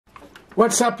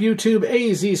What's up, YouTube?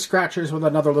 AZ Scratchers with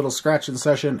another little scratching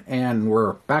session, and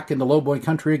we're back into Lowboy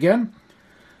country again.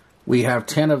 We have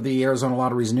 10 of the Arizona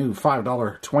Lottery's new $5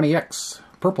 20X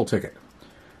purple ticket.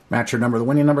 Match your number, the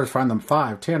winning numbers, find them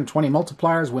 5, 10, 20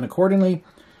 multipliers, win accordingly,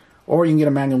 or you can get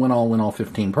a manual win all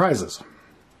 15 prizes.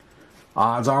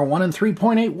 Odds are 1 in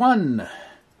 3.81.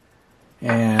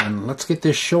 And let's get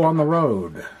this show on the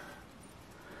road.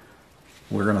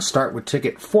 We're going to start with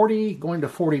ticket 40, going to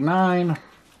 49.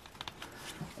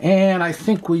 And I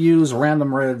think we use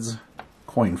Random Reds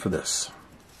coin for this.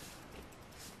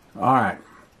 Alright,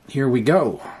 here we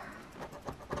go.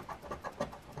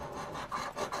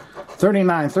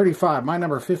 39, 35, my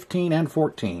number 15 and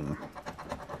 14.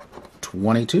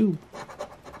 22,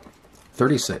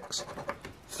 36,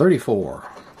 34,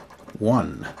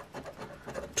 1,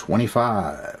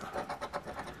 25,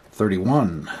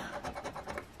 31,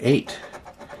 8,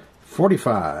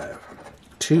 45,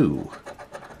 2,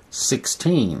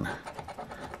 16,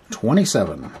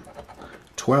 27,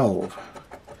 12,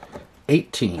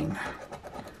 18,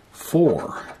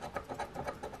 4,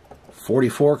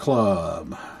 44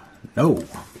 club. No.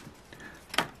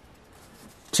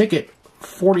 Ticket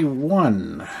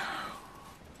 41.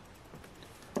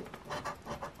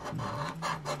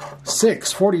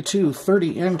 6, 42,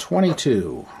 30, and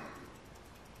 22.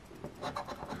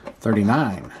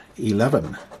 39,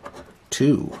 11,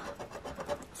 2,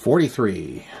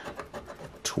 43,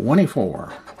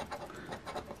 24,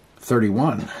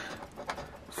 31,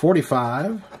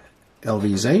 45,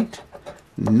 LV's 8,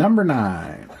 number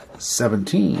 9,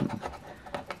 17,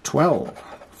 12,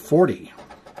 40,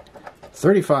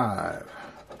 35,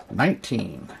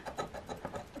 19,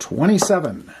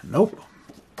 27, nope.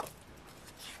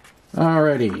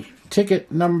 Alrighty,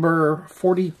 ticket number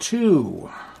 42.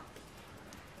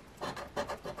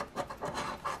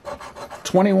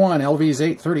 21, LV's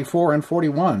 8, 34, and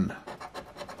 41.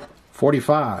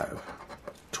 45,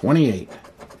 28,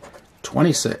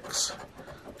 26,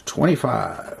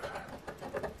 25,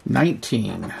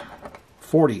 19,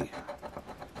 40,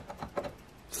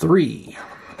 3,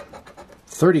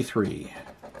 33,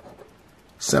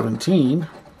 17,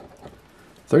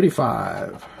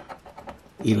 35,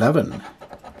 11,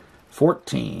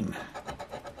 14,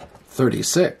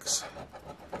 36,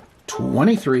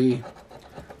 23,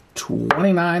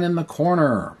 29 in the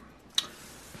corner.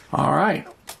 All right.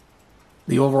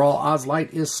 The overall odds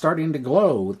light is starting to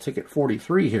glow with ticket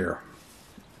 43 here.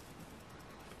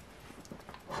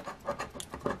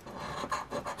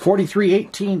 43,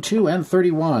 18, 2, and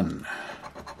 31.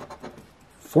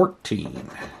 14,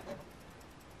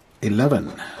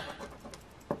 11,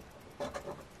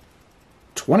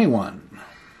 21,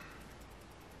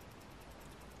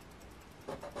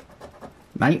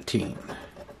 19,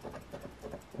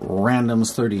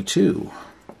 randoms 32,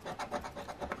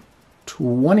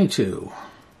 22,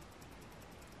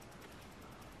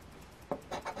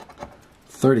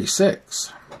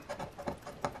 36,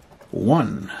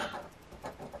 1,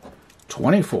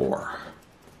 24,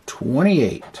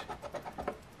 28,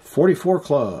 44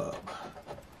 club,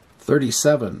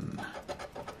 37,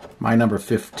 my number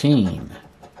 15,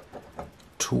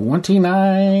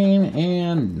 29,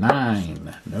 and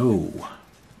 9, no.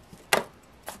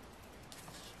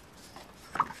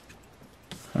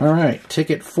 All right,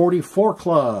 ticket 44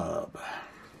 club.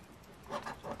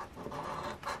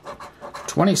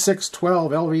 26,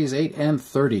 12, LV's 8, and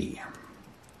 30.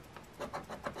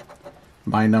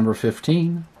 My number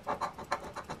 15,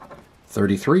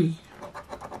 33,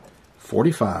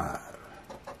 45.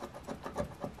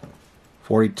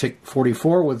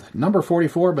 44 with number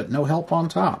 44, but no help on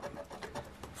top.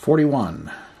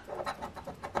 41,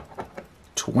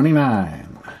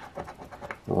 29,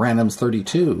 randoms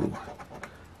 32,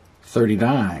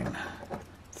 39,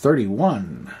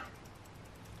 31,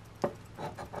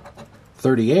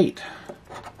 38,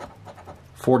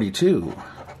 42,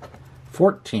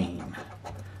 14,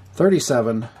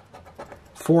 37,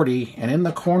 40, and in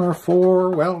the corner for,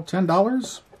 well,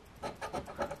 $10,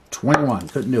 21.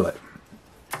 Couldn't do it.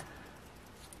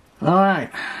 All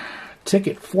right,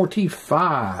 ticket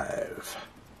 45.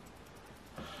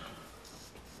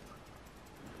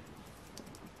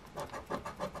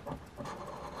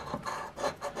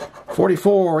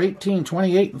 44, 18,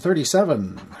 28, and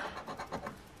 37.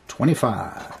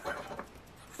 25,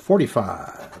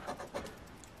 45,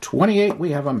 28,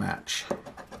 we have a match.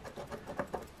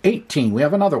 18, we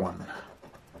have another one.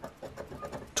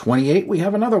 28, we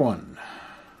have another one.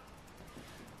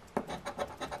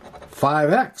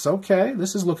 5X, okay,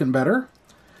 this is looking better.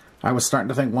 I was starting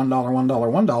to think $1, $1,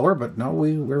 $1, but no,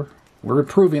 we're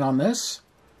improving on this.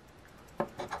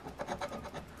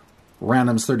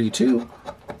 Randoms 32,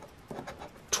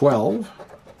 12,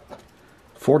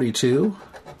 42,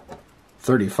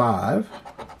 35,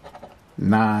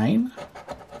 9,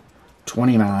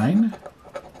 29,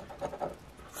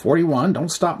 41. Don't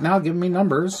stop now, give me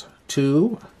numbers.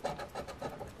 2,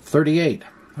 38.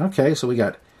 Okay, so we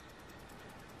got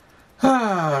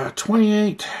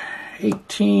 28,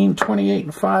 18, 28,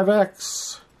 and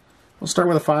 5x. We'll start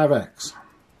with a 5x.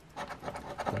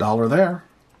 $1 there.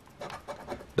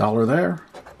 $1 there.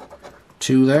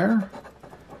 2 there.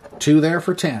 2 there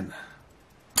for 10.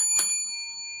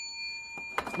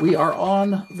 We are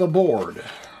on the board.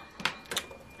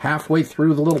 Halfway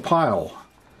through the little pile.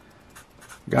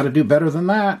 Got to do better than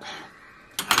that.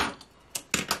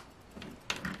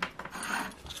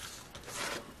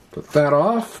 Put that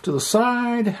off to the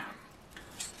side.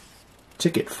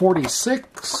 Ticket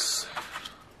 46.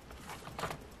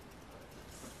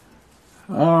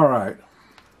 All right.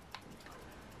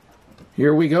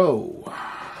 Here we go.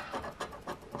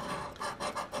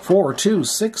 4, 2,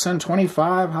 6, and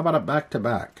 25. How about a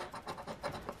back-to-back?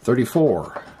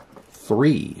 34,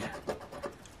 3,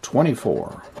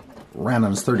 24.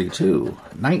 Random's 32,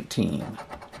 19,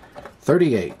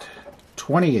 38,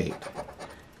 28,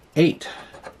 8,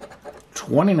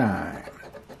 29,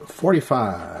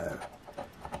 45,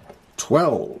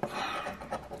 12,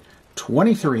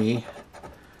 23,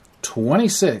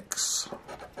 26,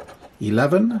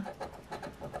 11,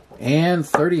 and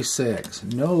 36.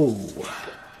 No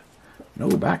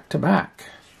back-to-back.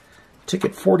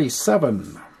 Ticket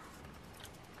 47.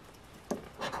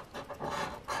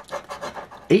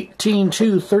 18,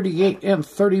 2, 38, and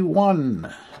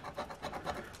 31.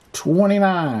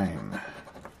 29,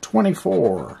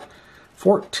 24,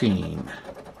 14.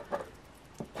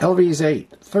 LV's 8,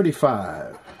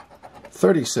 35,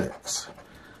 36,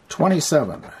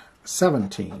 27,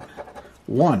 17,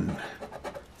 1,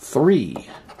 3,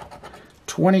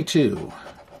 22,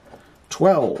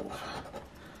 12,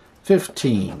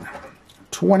 15,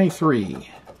 23,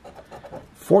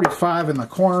 45 in the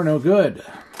corner, no good.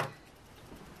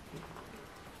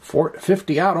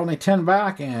 50 out, only 10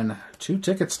 back, and 2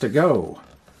 tickets to go.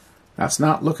 That's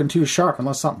not looking too sharp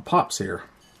unless something pops here.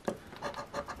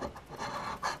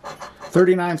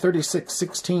 39, 36,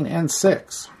 16, and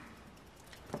 6.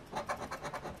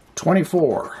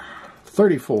 24,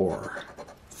 34,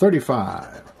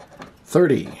 35,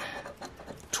 30,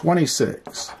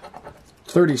 26,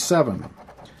 37.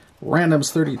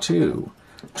 Random's 32,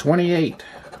 28,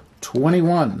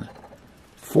 21,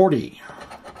 40,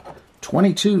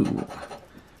 22.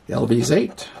 LV's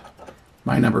 8.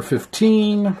 My number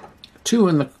 15. 2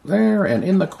 in there and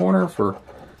in the corner for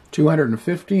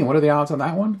 250. What are the odds on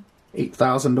that one?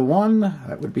 8,000 to 1.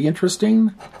 That would be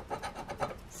interesting.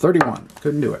 31.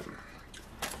 Couldn't do it.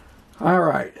 All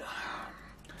right.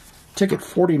 Ticket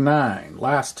 49.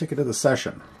 Last ticket of the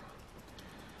session.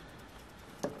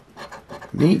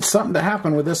 Need something to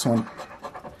happen with this one.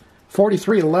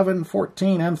 43, 11,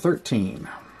 14, and 13.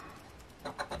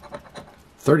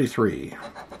 33,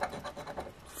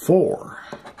 4,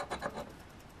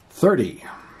 30,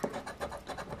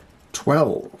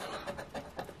 12,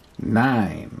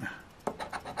 9,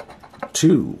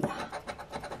 2,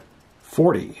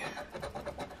 40,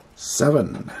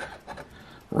 7,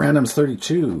 random's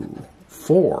 32,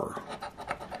 4,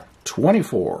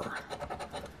 24,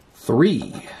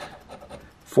 3,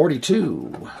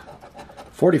 42,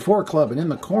 44 club, and in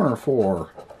the corner for,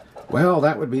 well,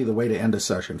 that would be the way to end a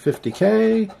session.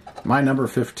 50K, my number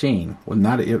 15.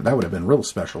 That would have been real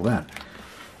special then.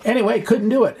 Anyway, couldn't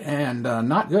do it, and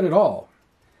not good at all.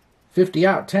 50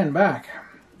 out, 10 back.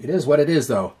 It is what it is,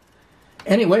 though.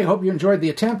 Anyway, hope you enjoyed the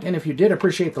attempt, and if you did,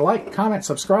 appreciate the like, comment,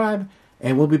 subscribe,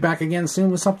 and we'll be back again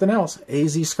soon with something else.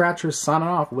 AZ Scratchers signing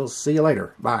off. We'll see you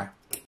later. Bye.